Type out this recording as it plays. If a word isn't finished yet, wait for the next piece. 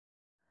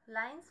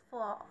Lines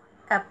for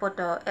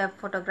a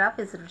photograph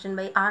is written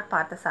by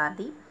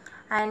R.Parthasarathy,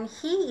 and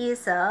he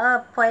is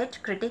a poet,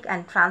 critic,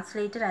 and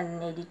translator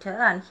and an editor,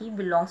 and he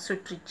belongs to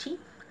Trichy.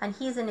 And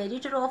he is an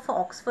editor of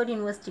Oxford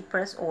University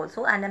Press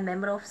also, and a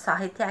member of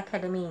Sahitya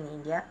Academy in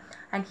India.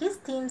 And his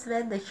themes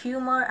were the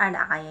humor and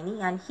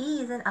irony, and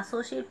he is an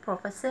associate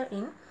professor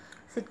in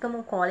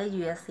Sidcamus College,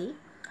 USA.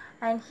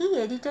 And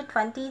he edited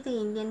 20th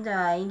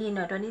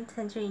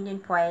century Indian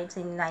poets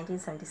in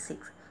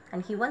 1976,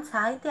 and he won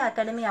Sahitya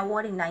Academy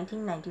Award in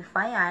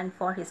 1995 and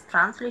for his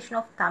translation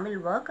of Tamil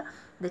work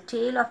The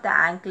Tale of the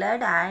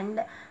Anklet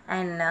and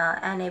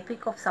an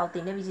epic of South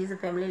India, which is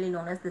familiarly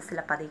known as the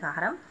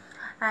Silappatikaram.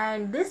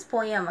 And this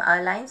poem,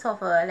 Lines for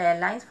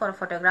a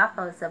Photograph,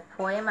 is a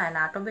poem and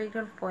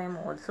autobiographical poem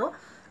also.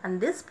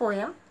 And this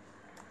poem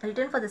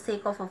written for the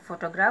sake of a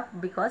photograph,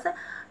 because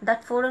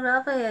that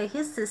photograph,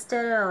 his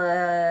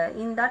sister,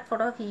 in that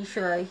photograph he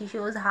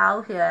shows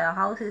how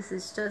his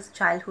sister's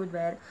childhood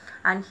were,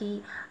 and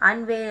he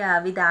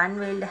unveiled with the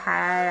unveiled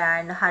hair,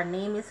 and her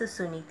name is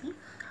Suniti,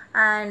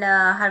 and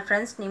her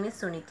friend's name is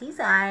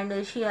Sunitis,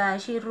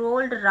 and she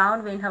rolled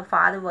around when her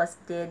father was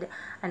dead,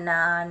 and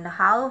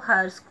how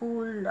her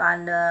school,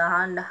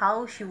 and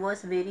how she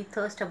was very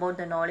thirst about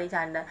the knowledge,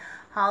 and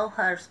how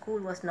her school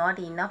was not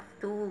enough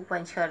to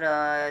quench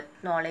her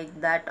knowledge.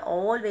 That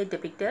all were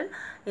depicted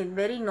in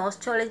very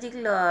nostalgic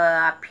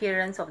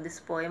appearance of this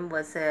poem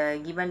was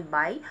given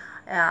by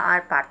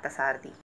R. Parthasarathy.